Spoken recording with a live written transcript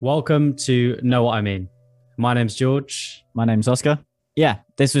Welcome to Know What I Mean. My name's George. My name's Oscar. Yeah,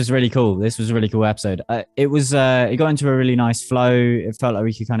 this was really cool. This was a really cool episode. It got into a really nice flow. It felt like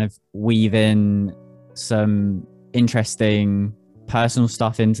we could kind of weave in some interesting personal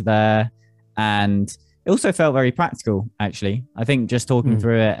stuff into there. And it also felt very practical, actually. I think just talking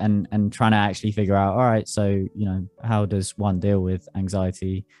through it and trying to actually figure out, all right, so, how does one deal with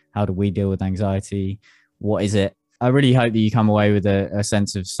anxiety? How do we deal with anxiety? What is it? I really hope that you come away with a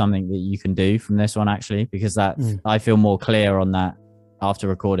sense of something that you can do from this one, actually, because I feel more clear on that after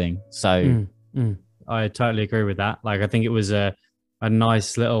recording. So I totally agree with that. Like, I think it was a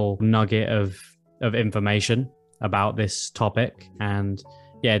nice little nugget of information about this topic. And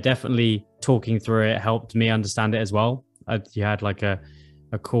yeah, definitely talking through it helped me understand it as well. You had like a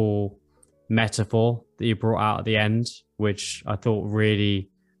cool metaphor that you brought out at the end, which I thought really,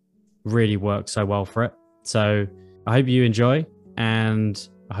 really worked so well for it. So I hope you enjoy and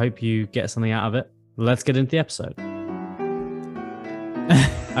I hope you get something out of it. Let's get into the episode.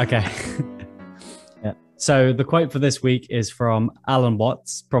 Okay. Yeah. So the quote for this week is from Alan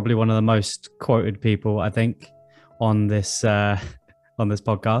Watts, probably one of the most quoted people, I think, on this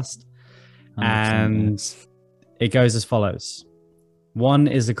podcast. 100%, and it goes as follows. One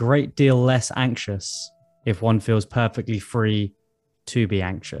is a great deal less anxious if one feels perfectly free to be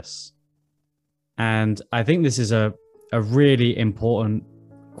anxious. And I think this is a really important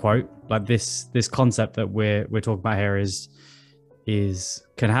quote. Like this concept that we're talking about here is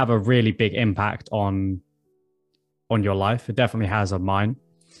can have a really big impact on your life. It definitely has on mine.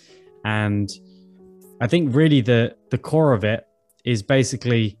 And I think really the core of it is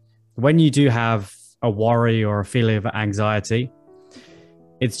basically when you do have a worry or a feeling of anxiety,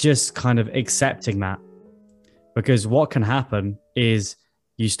 it's just kind of accepting that. Because what can happen is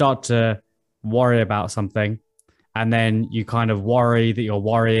you start to worry about something and then you kind of worry that you're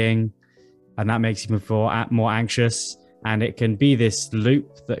worrying and that makes you feel more anxious, and it can be this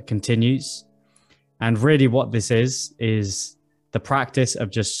loop that continues. And really what this is the practice of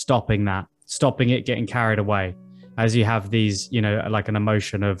just stopping it getting carried away as you have these, like an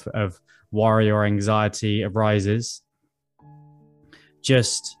emotion of worry or anxiety arises.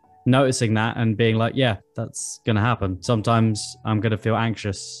 Just noticing that and being like, yeah, that's going to happen. Sometimes I'm going to feel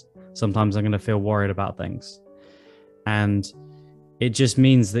anxious. Sometimes I'm going to feel worried about things. And it just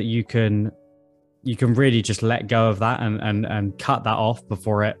means that you can really just let go of that and cut that off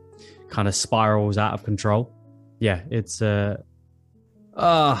before it kind of spirals out of control. Yeah, it's I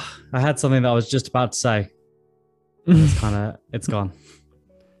had something that I was just about to say. It's gone.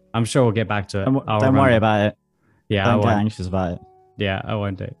 I'm sure we'll get back to it. Don't worry about it. Yeah, don't get anxious about it. Yeah, I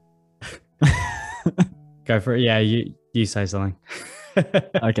won't do. Go for it. Yeah, you say something.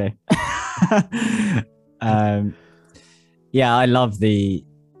 Okay. Yeah, I love the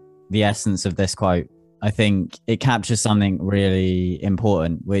essence of this quote. I think it captures something really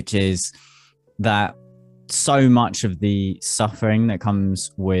important, which is that so much of the suffering that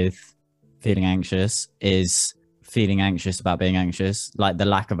comes with feeling anxious is feeling anxious about being anxious, like the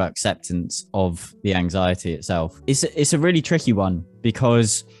lack of acceptance of the anxiety itself. It's a really tricky one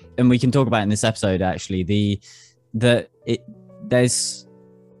because, and we can talk about it in this episode actually, there's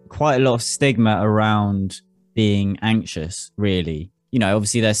quite a lot of stigma around being anxious, really.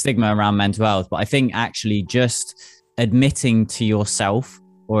 Obviously there's stigma around mental health, but I think actually just admitting to yourself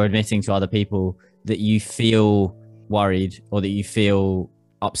or admitting to other people that you feel worried or that you feel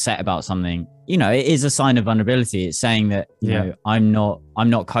upset about something, it is a sign of vulnerability. It's saying that, you know, I'm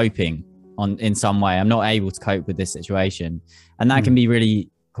not coping in some way. I'm not able to cope with this situation. And that can be really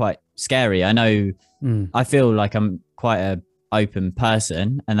quite scary. I know I feel like I'm quite a open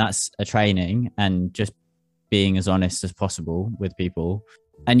person, and that's a training and just being as honest as possible with people.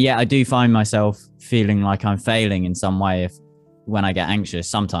 And yet I do find myself feeling like I'm failing in some way when I get anxious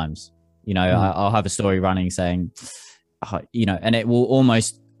sometimes. I'll have a story running saying, and it will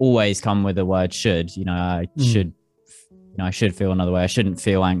almost always come with the word should. I should feel another way. I shouldn't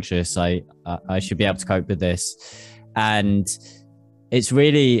feel anxious. I should be able to cope with this. And it's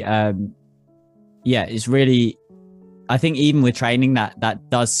really, it's really, I think even with training that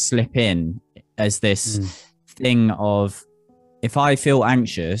does slip in as this thing of, if I feel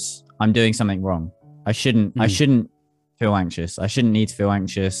anxious, I'm doing something wrong. I shouldn't feel anxious. I shouldn't need to feel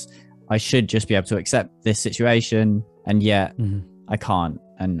anxious. I should just be able to accept this situation, and yet I can't,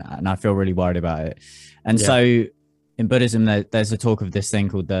 and I feel really worried about it. And so in Buddhism, there's a talk of this thing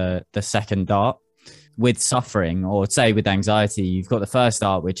called the second dart. With suffering, or say with anxiety, you've got the first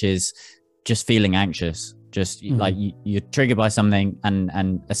dart, which is just feeling anxious. Just like you're triggered by something,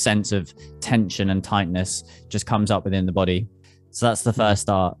 and a sense of tension and tightness just comes up within the body. So that's the first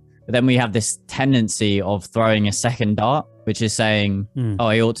dart. But then we have this tendency of throwing a second dart, which is saying, oh,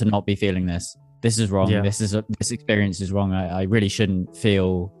 I ought to not be feeling this. This is wrong. Yeah. This experience is wrong. I really shouldn't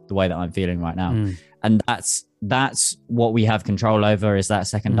feel the way that I'm feeling right now. And that's what we have control over, is that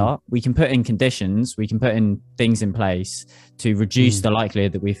second dart. We can put in conditions, we can put in things in place to reduce the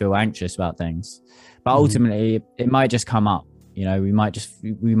likelihood that we feel anxious about things. But ultimately, it might just come up. You know, we might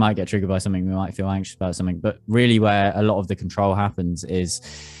get triggered by something. We might feel anxious about something. But really, where a lot of the control happens is,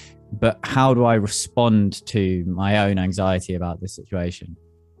 but how do I respond to my own anxiety about this situation?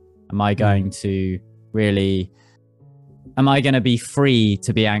 Am I going to be free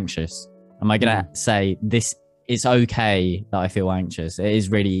to be anxious? Am I going to say, this is okay that I feel anxious? There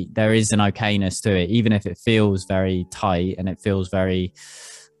is an okayness to it, even if it feels very tight and it feels very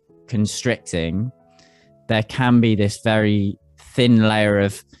constricting. There can be this very thin layer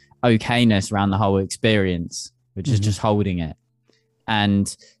of okayness around the whole experience, which is just holding it.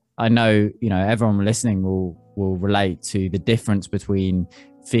 And I know, everyone listening will relate to the difference between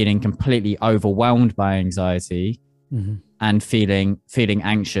feeling completely overwhelmed by anxiety and feeling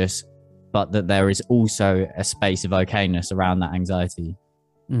anxious, but that there is also a space of okayness around that anxiety.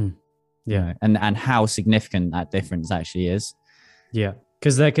 Yeah. And how significant that difference actually is. Yeah.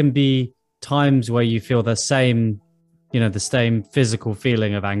 Because there can be times where you feel the same physical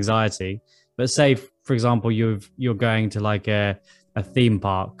feeling of anxiety, but say, for example, you're going to like a theme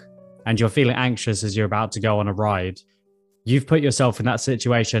park and you're feeling anxious as you're about to go on a ride. You've put yourself in that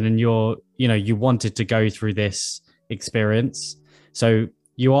situation and you wanted to go through this experience. So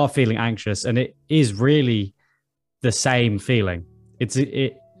you are feeling anxious, and it is really the same feeling. It's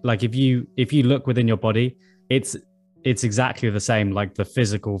like if you look within your body, it's exactly the same, like the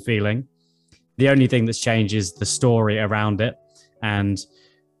physical feeling. The only thing that's changed is the story around it. And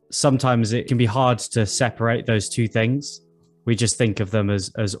sometimes it can be hard to separate those two things. We just think of them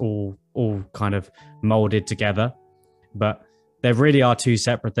as all kind of molded together. But there really are two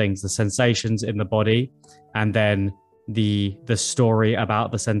separate things: the sensations in the body, and then the story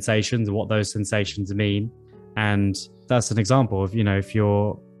about the sensations, what those sensations mean. And that's an example of,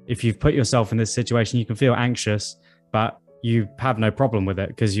 if you've put yourself in this situation, you can feel anxious, but you have no problem with it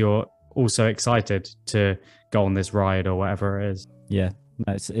because you're also excited to go on this ride or whatever it is. Yeah,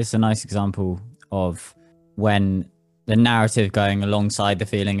 it's a nice example of when the narrative going alongside the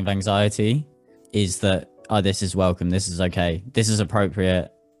feeling of anxiety is that, oh, this is welcome, this is okay, this is appropriate,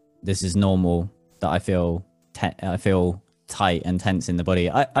 this is normal, that I feel tight and tense in the body.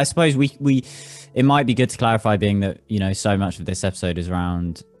 I suppose it might be good to clarify, being that, so much of this episode is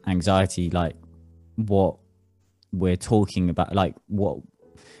around anxiety, like what we're talking about, like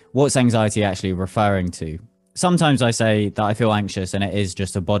what's anxiety actually referring to. Sometimes I say that I feel anxious and it is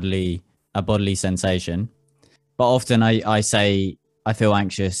just a bodily sensation, but often I say I feel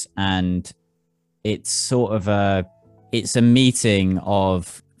anxious and it's sort of it's a meeting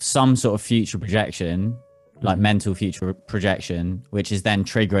of some sort of future projection, like mental future projection, which is then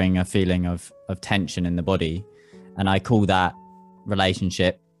triggering a feeling of tension in the body. And I call that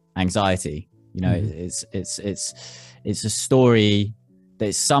relationship anxiety. It's a story.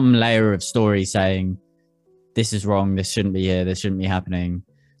 There's some layer of story saying, this is wrong, this shouldn't be here, this shouldn't be happening,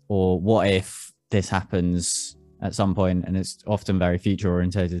 or what if this happens at some point, and it's often very future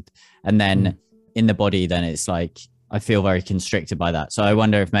orientated. And then in the body, then it's like, I feel very constricted by that. So I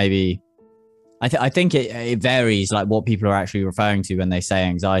wonder if maybe, I think it varies, like what people are actually referring to when they say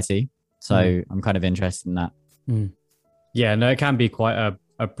anxiety. So I'm kind of interested in that. Yeah, no, it can be quite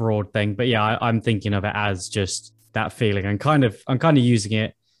a broad thing, but yeah, I'm thinking of it as just that feeling. I'm kind of using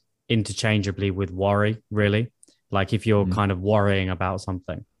it interchangeably with worry, really. Like if you're kind of worrying about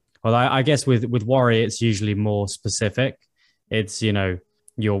something. Well, I guess with worry, it's usually more specific. It's, you're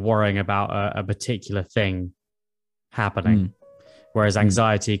worrying about a particular thing happening. Whereas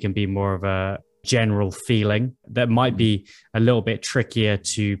anxiety can be more of a general feeling that might be a little bit trickier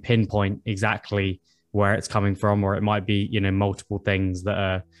to pinpoint exactly where it's coming from, or it might be, multiple things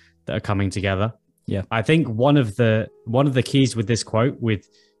that are coming together. Yeah. I think one of the keys with this quote, with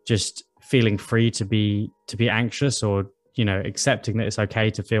just feeling free to be anxious, or, accepting that it's okay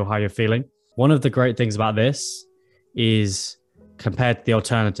to feel how you're feeling. One of the great things about this is compared to the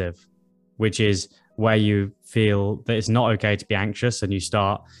alternative, which is where you feel that it's not okay to be anxious and you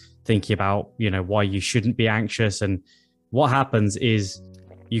start thinking about, why you shouldn't be anxious. And what happens is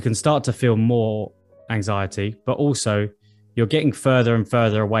you can start to feel more anxiety, but also you're getting further and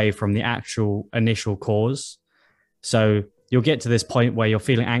further away from the actual initial cause. So you'll get to this point where you're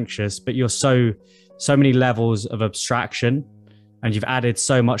feeling anxious, but you're so many levels of abstraction, and you've added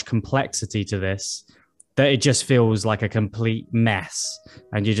so much complexity to this that it just feels like a complete mess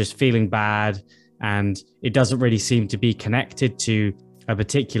and you're just feeling bad, and it doesn't really seem to be connected to a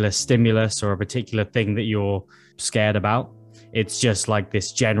particular stimulus or a particular thing that you're scared about. It's just like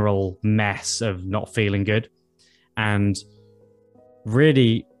this general mess of not feeling good. And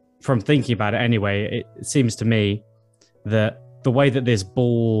really, from thinking about it anyway, it seems to me that the way that this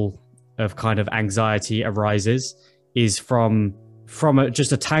ball of kind of anxiety arises is from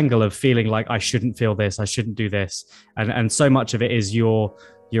just a tangle of feeling like I shouldn't feel this, I shouldn't do this, and so much of it is your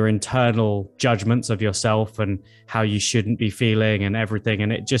internal judgments of yourself and how you shouldn't be feeling and everything,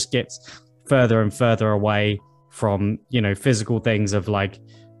 and it just gets further and further away from, you know, physical things of like,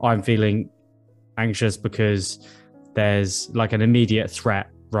 I'm feeling anxious because there's like an immediate threat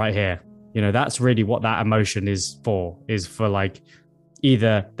right here. You know, that's really what that emotion is for like,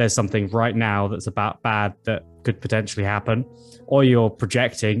 either there's something right now that's about bad that could potentially happen, or you're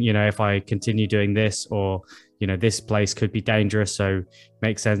projecting, you know, if I continue doing this, or, you know, this place could be dangerous, so it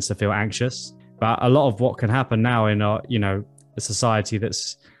makes sense to feel anxious. But a lot of what can happen now in our, you know, a society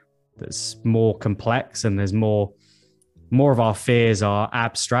that's more complex, and there's more of our fears are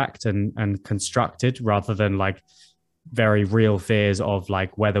abstract and constructed rather than like very real fears of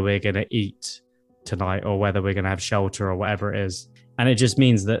like whether we're going to eat tonight or whether we're going to have shelter or whatever it is. And it just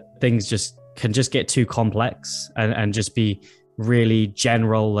means that things just can just get too complex and just be really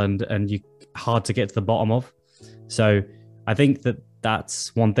general and you hard to get to the bottom of. So I think that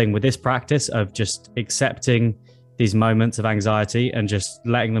that's one thing with this practice of just accepting these moments of anxiety and just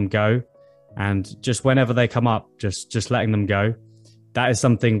letting them go, and just whenever they come up, just letting them go. That is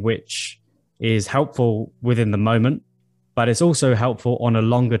something which is helpful within the moment, but it's also helpful on a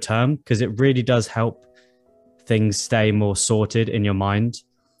longer term, because it really does help things stay more sorted in your mind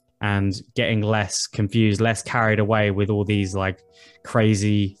and getting less confused, less carried away with all these like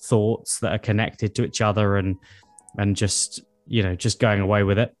crazy thoughts that are connected to each other and just, you know, just going away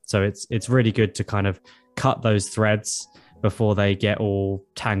with it. So it's really good to kind of cut those threads before they get all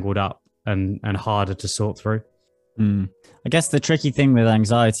tangled up and harder to sort through. I guess the tricky thing with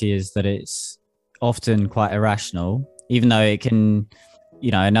anxiety is that it's often quite irrational, even though it can, you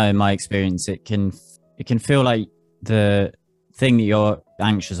know, I know in my experience, it can feel like the thing that you're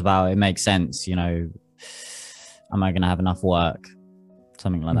anxious about, it makes sense. You know, am I going to have enough work?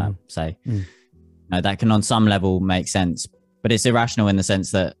 Something like that, say. You know, that can on some level make sense, but it's irrational in the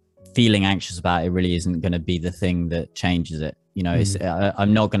sense that feeling anxious about it really isn't going to be the thing that changes it. You know, it's,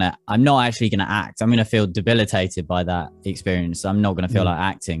 I'm not actually going to act. I'm going to feel debilitated by that experience. I'm not going to feel like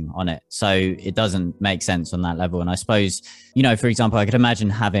acting on it. So it doesn't make sense on that level. And I suppose, you know, for example, I could imagine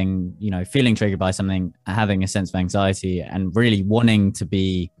having, you know, feeling triggered by something, having a sense of anxiety and really wanting to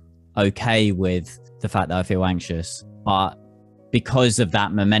be okay with the fact that I feel anxious. But because of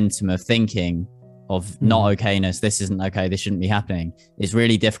that momentum of thinking of not okayness, this isn't okay, this shouldn't be happening, it's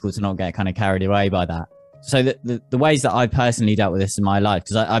really difficult to not get kind of carried away by that. So the ways that I personally dealt with this in my life,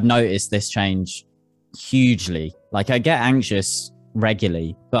 because I've noticed this change hugely. Like I get anxious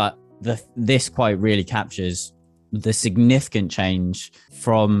regularly, but this quite really captures the significant change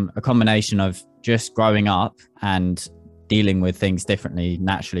from a combination of just growing up and dealing with things differently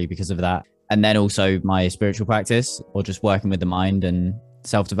naturally because of that. And then also my spiritual practice or just working with the mind and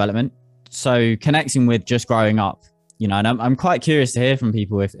self-development. So connecting with just growing up, you know, and I'm quite curious to hear from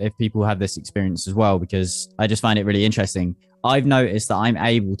people if people have this experience as well, because I just find it really interesting. I've noticed that I'm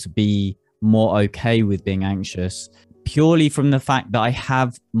able to be more okay with being anxious purely from the fact that I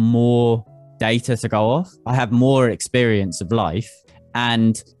have more data to go off. I have more experience of life.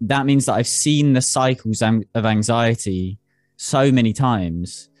 And that means that I've seen the cycles of anxiety so many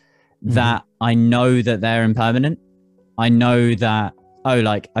times that I know that they're impermanent. I know that, oh,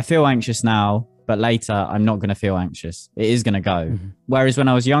 like I feel anxious now, but later I'm not going to feel anxious. It is going to go. Whereas when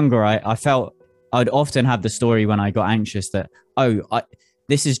I was younger, I felt I'd often have the story when I got anxious that,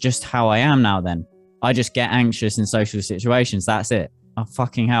 this is just how I am now then. I just get anxious in social situations. That's it. Oh,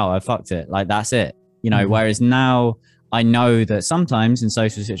 fucking hell, I fucked it. Like, that's it. You know, whereas now I know that sometimes in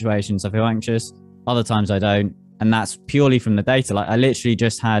social situations I feel anxious, other times I don't. And that's purely from the data. Like I literally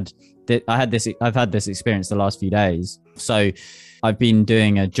just I've had this experience the last few days. So I've been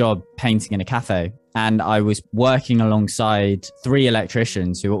doing a job painting in a cafe, and I was working alongside 3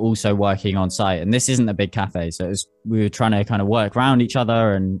 electricians who were also working on site. And this isn't a big cafe. So we were trying to kind of work around each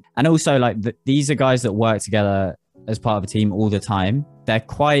other. And also like these are guys that work together as part of a team all the time. They're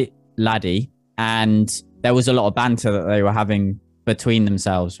quite laddie, and there was a lot of banter that they were having between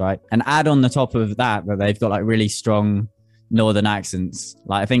themselves, right? And add on the top of that they've got like really strong northern accents.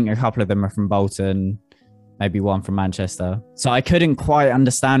 Like I think a couple of them are from Bolton, maybe one from Manchester. So I couldn't quite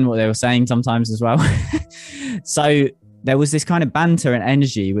understand what they were saying sometimes as well. So there was this kind of banter and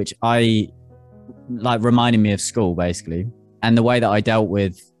energy, which I like reminded me of school basically. And the way that I dealt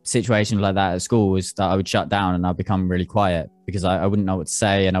with situations like that at school was that I would shut down and I'd become really quiet because I wouldn't know what to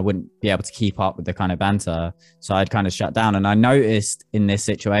say and I wouldn't be able to keep up with the kind of banter. So I'd kind of shut down. And I noticed in this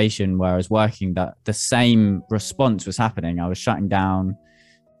situation where I was working that the same response was happening. I was shutting down.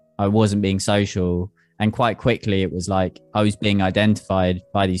 I wasn't being social. And quite quickly, it was like I was being identified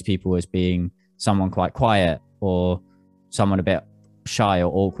by these people as being someone quite quiet or someone a bit shy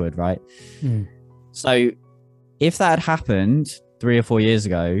or awkward, right? So if that had happened 3 or 4 years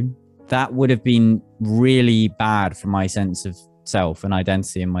ago, that would have been really bad for my sense of self and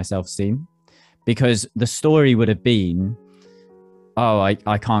identity and my self-esteem, because the story would have been, oh,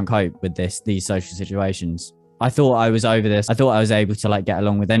 I can't cope with these social situations. I thought I was over this. I thought I was able to like get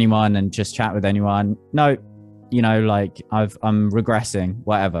along with anyone and just chat with anyone. No, you know, like I'm regressing,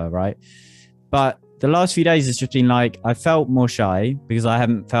 whatever, right? But the last few days, it's just been like, I felt more shy because I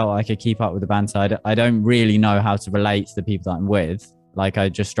haven't felt I could keep up with the banter. I don't really know how to relate to the people that I'm with. Like I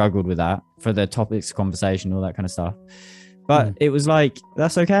just struggled with that for the topics of conversation, all that kind of stuff. But it was like,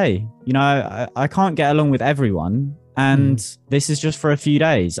 that's okay. You know, I can't get along with everyone. And this is just for a few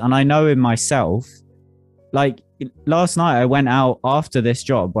days. And I know in myself, like last night I went out after this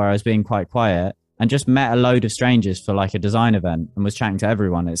job where I was being quite quiet and just met a load of strangers for like a design event and was chatting to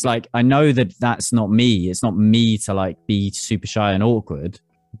everyone. It's like, I know that that's not me. It's not me to like be super shy and awkward,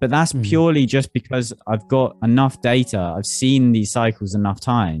 but that's purely just because I've got enough data. I've seen these cycles enough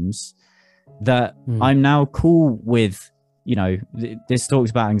times that I'm now cool with, you know, this talks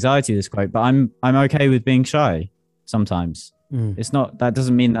about anxiety, this quote, but I'm okay with being shy sometimes. It's not, that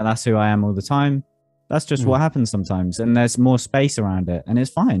doesn't mean that that's who I am all the time. That's just what happens sometimes. And there's more space around it and it's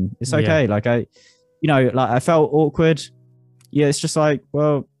fine. It's okay. Like I felt awkward. Yeah. It's just like,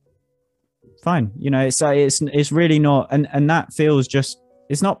 well, fine. You know, it's really not. And that feels just,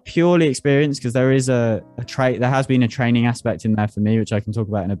 it's not purely experience because there is a trait, there has been a training aspect in there for me, which I can talk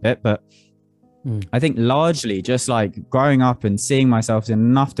about in a bit, but I think largely just like growing up and seeing myself in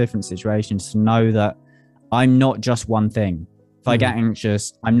enough different situations to know that I'm not just one thing. If I get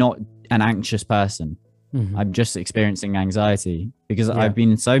anxious, I'm not an anxious person. I'm just experiencing anxiety because I've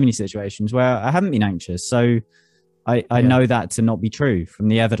been in so many situations where I haven't been anxious. So I know that to not be true from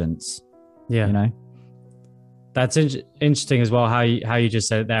the evidence. Yeah. You know, that's interesting as well. How you just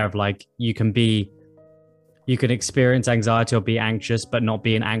said it there of like, you can experience anxiety or be anxious, but not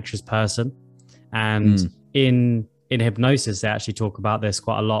be an anxious person. And in hypnosis, they actually talk about this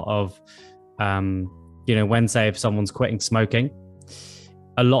quite a lot of, you know, when say if someone's quitting smoking,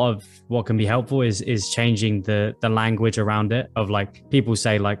 a lot of what can be helpful is changing the language around it of like, people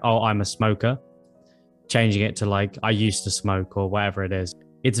say like, oh, I'm a smoker, changing it to like, I used to smoke or whatever it is.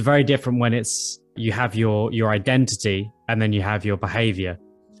 It's very different when it's, you have your identity and then you have your behavior.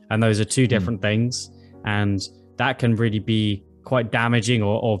 And those are two different things. And that can really be quite damaging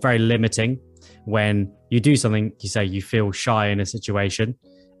or very limiting when you do something, you say you feel shy in a situation,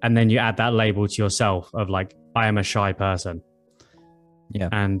 and then you add that label to yourself of like, I am a shy person. Yeah.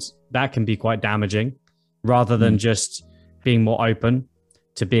 And that can be quite damaging rather than just being more open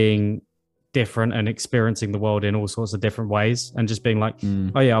to being different and experiencing the world in all sorts of different ways and just being like,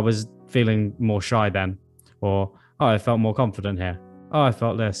 oh yeah, I was feeling more shy then, or oh, I felt more confident here. Oh, I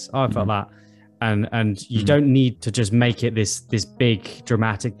felt this. Oh, I felt that. And you don't need to just make it this big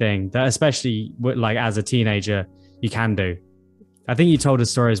dramatic thing that, especially like as a teenager, you can do. I think you told a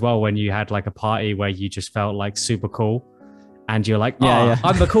story as well when you had like a party where you just felt like super cool and you're like,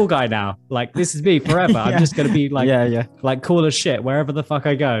 I'm the cool guy now. Like, this is me forever. I'm just going to be like, like cool as shit wherever the fuck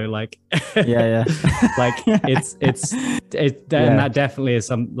I go. Like, like and that definitely is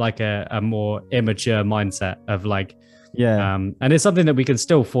some like a more immature mindset of like, and it's something that we can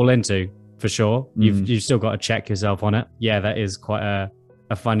still fall into. For sure. You've still got to check yourself on it. Yeah, that is quite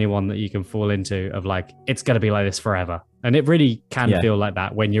a funny one that you can fall into of like, it's going to be like this forever. And it really can feel like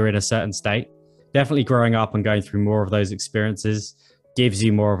that when you're in a certain state. Definitely growing up and going through more of those experiences gives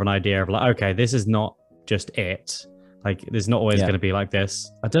you more of an idea of like, okay, this is not just it. Like, there's not always going to be like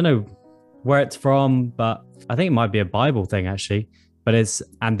this. I don't know where it's from, but I think it might be a Bible thing actually. But it's,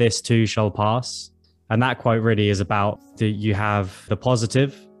 and this too shall pass. And that quote really is about you have the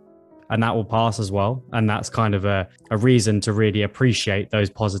positive, and that will pass as well. And that's kind of a reason to really appreciate those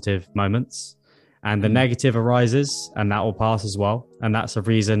positive moments. And the negative arises, and that will pass as well. And that's a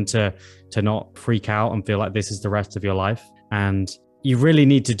reason to not freak out and feel like this is the rest of your life. And you really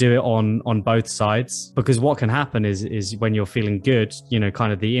need to do it on both sides, because what can happen is when you're feeling good, you know,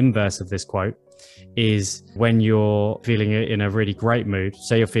 kind of the inverse of this quote is when you're feeling in a really great mood,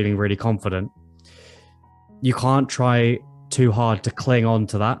 say you're feeling really confident, you can't try too hard to cling on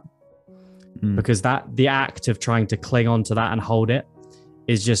to that, because the act of trying to cling on to that and hold it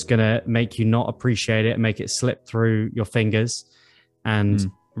is just going to make you not appreciate it, make it slip through your fingers.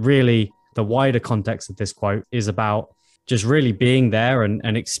 And really, the wider context of this quote is about just really being there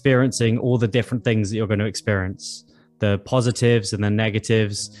and experiencing all the different things that you're going to experience, the positives and the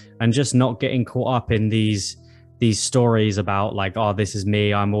negatives, and just not getting caught up in these stories about like, oh, this is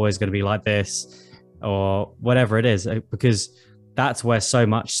me, I'm always going to be like this, or whatever it is, because that's where so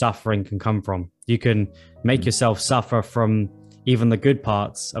much suffering can come from. You can make yourself suffer from even the good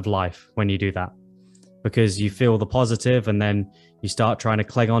parts of life when you do that, because you feel the positive and then you start trying to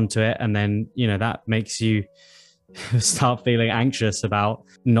cling on to it. And then, that makes you start feeling anxious about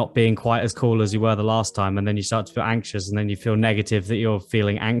not being quite as cool as you were the last time. And then you start to feel anxious, and then you feel negative that you're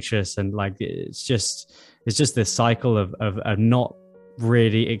feeling anxious. And like, it's just this cycle of not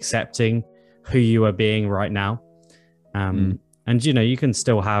really accepting who you are being right now. And, you can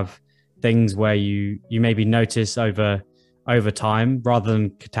still have things where you maybe notice over time rather than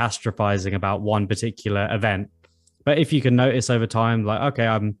catastrophizing about one particular event. But if you can notice over time, like, okay,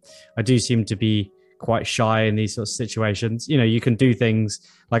 I do seem to be quite shy in these sorts of situations, you can do things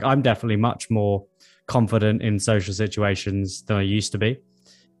like, I'm definitely much more confident in social situations than I used to be.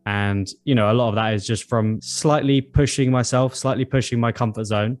 And, a lot of that is just from slightly pushing myself, slightly pushing my comfort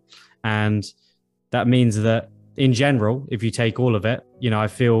zone. And that means that in general, if you take all of it, I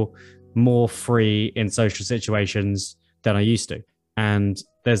feel more free in social situations than I used to. And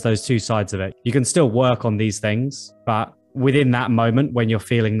there's those two sides of it. You can still work on these things, but within that moment when you're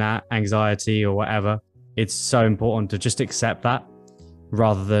feeling that anxiety or whatever, it's so important to just accept that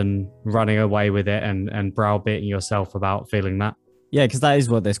rather than running away with it and browbeating yourself about feeling that. Yeah, because that is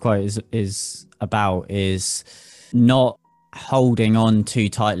what this quote is about, is not holding on too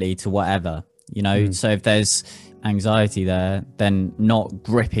tightly to whatever, So if there's anxiety there, then not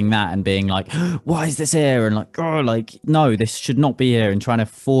gripping that and being like, why is this here? And like, oh, like, no, this should not be here. And trying to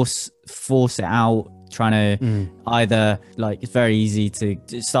force it out, trying to either, like, it's very easy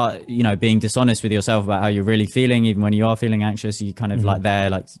to start, being dishonest with yourself about how you're really feeling. Even when you are feeling anxious, you kind of like there,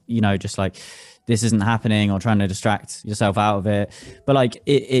 like, just like, this isn't happening, or trying to distract yourself out of it. But like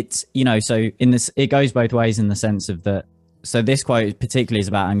it's, so in this, it goes both ways in the sense of that. So this quote particularly is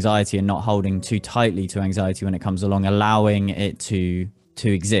about anxiety and not holding too tightly to anxiety when it comes along, allowing it to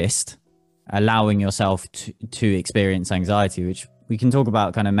exist, allowing yourself to experience anxiety, which we can talk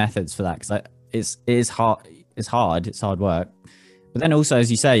about kind of methods for that, because it's hard work. But then also,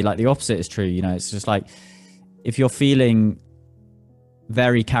 as you say, like the opposite is true. It's just like, if you're feeling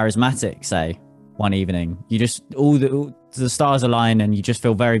very charismatic, say one evening, you just, all the stars align and you just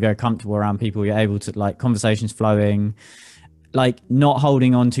feel very, very comfortable around people. You're able to, like, conversations flowing, like not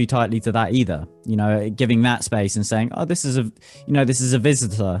holding on too tightly to that either, giving that space and saying, oh, this is a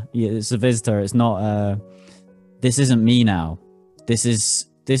visitor. It's a visitor. It's not, this isn't me now. This is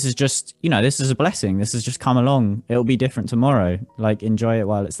just, this is a blessing. This has just come along. It'll be different tomorrow. Like, enjoy it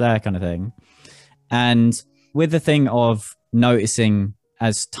while it's there, kind of thing. And with the thing of noticing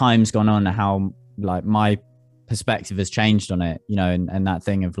as time's gone on, how like my perspective has changed on it, and that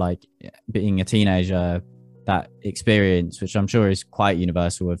thing of like being a teenager, that experience, which I'm sure is quite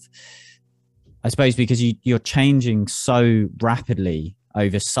universal, of, I suppose, because you're changing so rapidly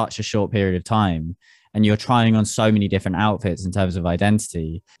over such a short period of time, and you're trying on so many different outfits in terms of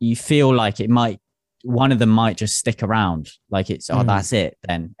identity, you feel like one of them might just stick around, like it's, oh, that's it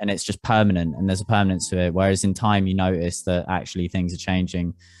then, and it's just permanent, and there's a permanence to it. Whereas in time, you notice that actually things are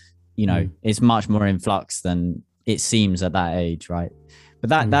changing, it's much more in flux than it seems at that age, right?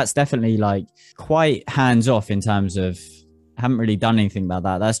 But that's definitely like quite hands off in terms of, I haven't really done anything about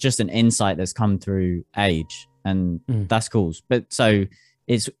that. That's just an insight that's come through age, and that's cool. But so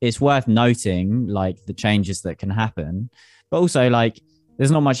it's worth noting, like, the changes that can happen, but also like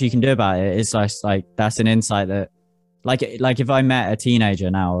there's not much you can do about it. It's just like, that's an insight that, like if I met a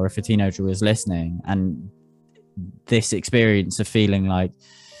teenager now, or if a teenager was listening, and this experience of feeling like,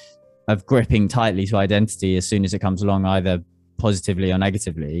 of gripping tightly to identity as soon as it comes along, either positively or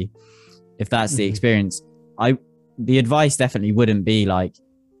negatively, if that's the experience, the advice definitely wouldn't be like,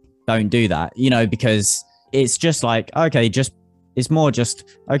 don't do that, because it's just like, okay, it's more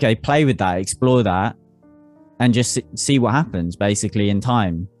just, okay, play with that, explore that, and just see what happens basically in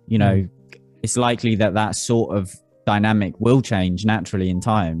time. It's likely that sort of dynamic will change naturally in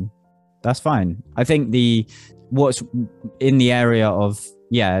time. That's fine. I think what's in the area of,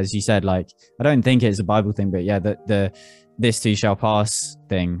 as you said, like, I don't think it's a Bible thing, but the this too shall pass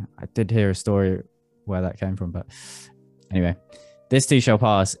thing, I did hear a story where that came from, but anyway, this too shall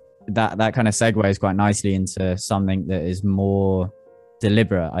pass, that kind of segues quite nicely into something that is more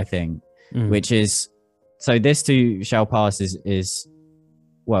deliberate, I think, which is, so this too shall pass is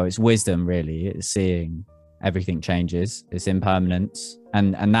well, it's wisdom, really. It's seeing everything changes, it's impermanence,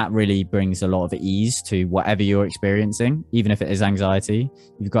 and that really brings a lot of ease to whatever you're experiencing. Even if it is anxiety,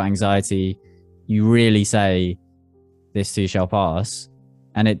 you've got anxiety, you really say this too shall pass,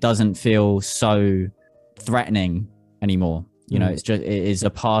 and it doesn't feel so threatening anymore. You know, it's just, it is a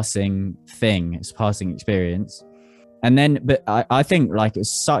passing thing, it's a passing experience. And then, but I think like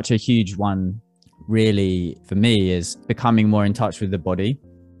it's such a huge one really for me is becoming more in touch with the body.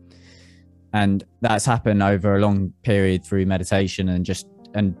 And that's happened over a long period through meditation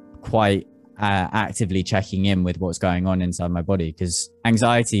and quite actively checking in with what's going on inside my body. Because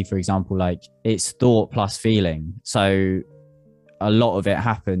anxiety, for example, like it's thought plus feeling. So a lot of it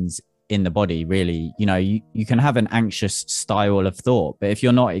happens in the body, really. You know, you can have an anxious style of thought, but if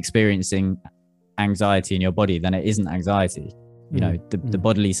you're not experiencing anxiety in your body, then it isn't anxiety. You know, the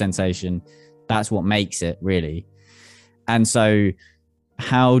bodily sensation, that's what makes it, really. And so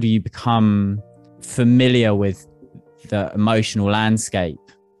how do you become familiar with the emotional landscape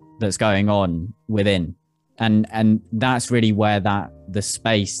that's going on within? And that's really where the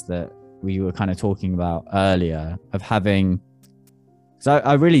space that we were kind of talking about earlier of having. So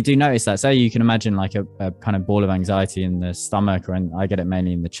I really do notice that. Say you can imagine like a kind of ball of anxiety in the stomach, or I get it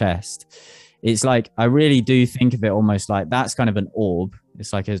mainly in the chest. It's like, I really do think of it almost like that's kind of an orb.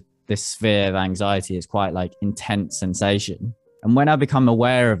 It's like this sphere of anxiety. It's quite like intense sensation. And when I become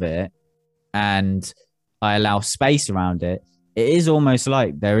aware of it and I allow space around it, it is almost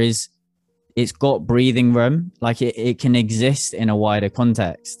like it's got breathing room. Like it can exist in a wider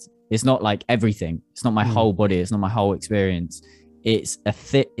context. It's not like everything. It's not my whole body. It's not my whole experience. It's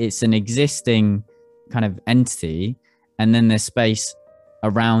it's an existing kind of entity. And then there's space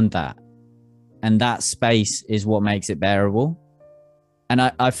around that. And that space is what makes it bearable. And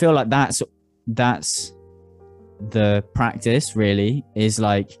I feel like that's the practice, really, is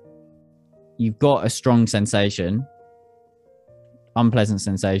like you've got a strong sensation, unpleasant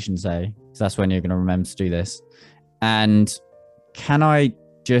sensation, say, so that's when you're going to remember to do this. And can I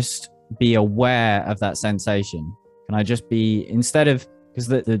just be aware of that sensation? Can I just be, instead of, because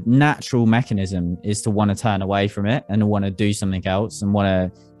the natural mechanism is to want to turn away from it and want to do something else and want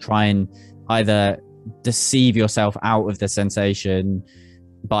to try and either deceive yourself out of the sensation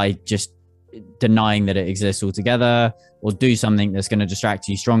by just denying that it exists altogether, or do something that's going to distract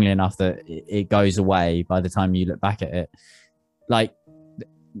you strongly enough that it goes away by the time you look back at it. Like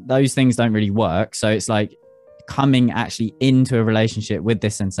those things don't really work. So it's like coming actually into a relationship with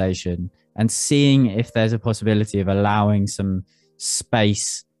this sensation and seeing if there's a possibility of allowing some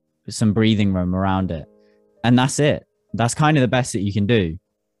space, some breathing room around it. And that's it. That's kind of the best that you can do.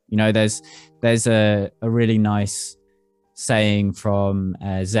 You know, there's a really nice saying from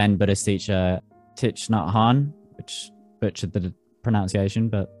Zen Buddhist teacher Thich Nhat Hanh, which butchered the pronunciation,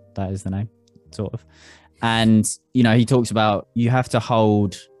 but that is the name, sort of. And, you know, he talks about you have to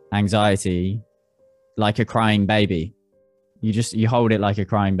hold anxiety like a crying baby. You hold it like a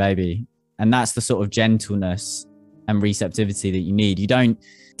crying baby. And that's the sort of gentleness and receptivity that you need. You don't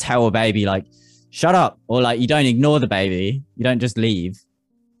tell a baby like, shut up, or like you don't ignore the baby. You don't just leave,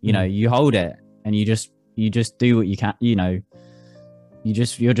 you know, you hold it and you just do what you can, you know,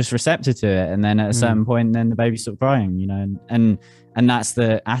 you're just receptive to it. And then at a certain point, then the baby stops crying, you know, and that's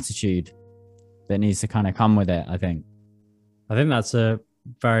the attitude that needs to kind of come with it, I think. I think that's a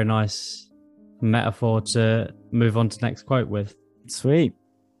very nice metaphor to move on to the next quote with. Sweet.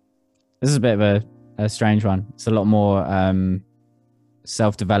 This is a bit of a strange one. It's a lot more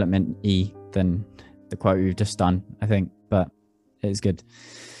self-development-y than the quote we've just done, I think, but it's good.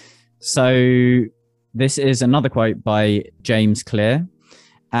 So this is another quote by James Clear,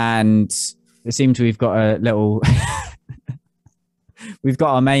 and it seems we've got a little we've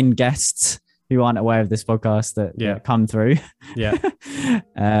got our main guests who aren't aware of this podcast that come through. Yeah.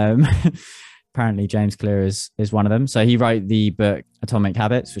 Apparently James Clear is one of them. So he wrote the book Atomic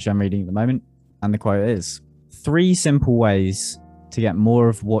Habits, which I'm reading at the moment, and the quote is, 3 simple ways to get more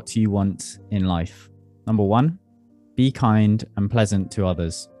of what you want in life. Number 1, be kind and pleasant to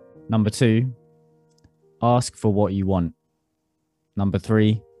others. Number 2, ask for what you want. Number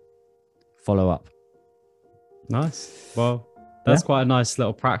 3, follow up. Nice. Well, that's quite a nice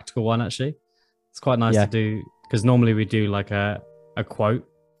little practical one, actually. It's quite nice to do, because normally we do like a quote,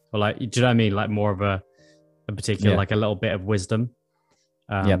 or like, do you know what I mean? Like more of a particular, like a little bit of wisdom.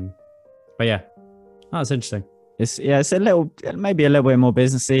 But yeah, that's interesting. it's a little, maybe a little bit more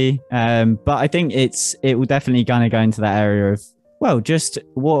businessy, but I think it will definitely kind of go into that area of, well, just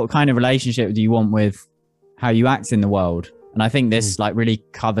what kind of relationship do you want with how you act in the world? And I think this like really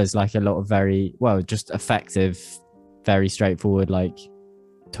covers like a lot of very, well, just effective, very straightforward like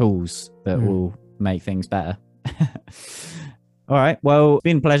tools that will make things better. All right. Well, it's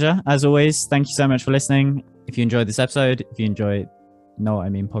been a pleasure as always. Thank you so much for listening. If you enjoyed this episode, if you enjoyed Know What I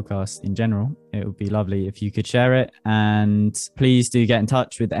Mean podcast in general, it would be lovely if you could share it. And please do get in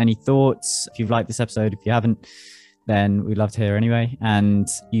touch with any thoughts. If you've liked this episode, if you haven't, then we'd love to hear anyway. And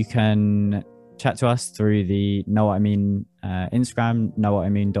you can chat to us through the Know What I Mean Instagram,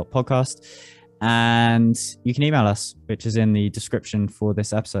 knowwhatimean.podcast. And you can email us, which is in the description for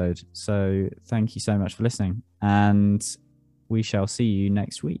this episode. So thank you so much for listening. And we shall see you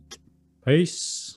next week. Peace.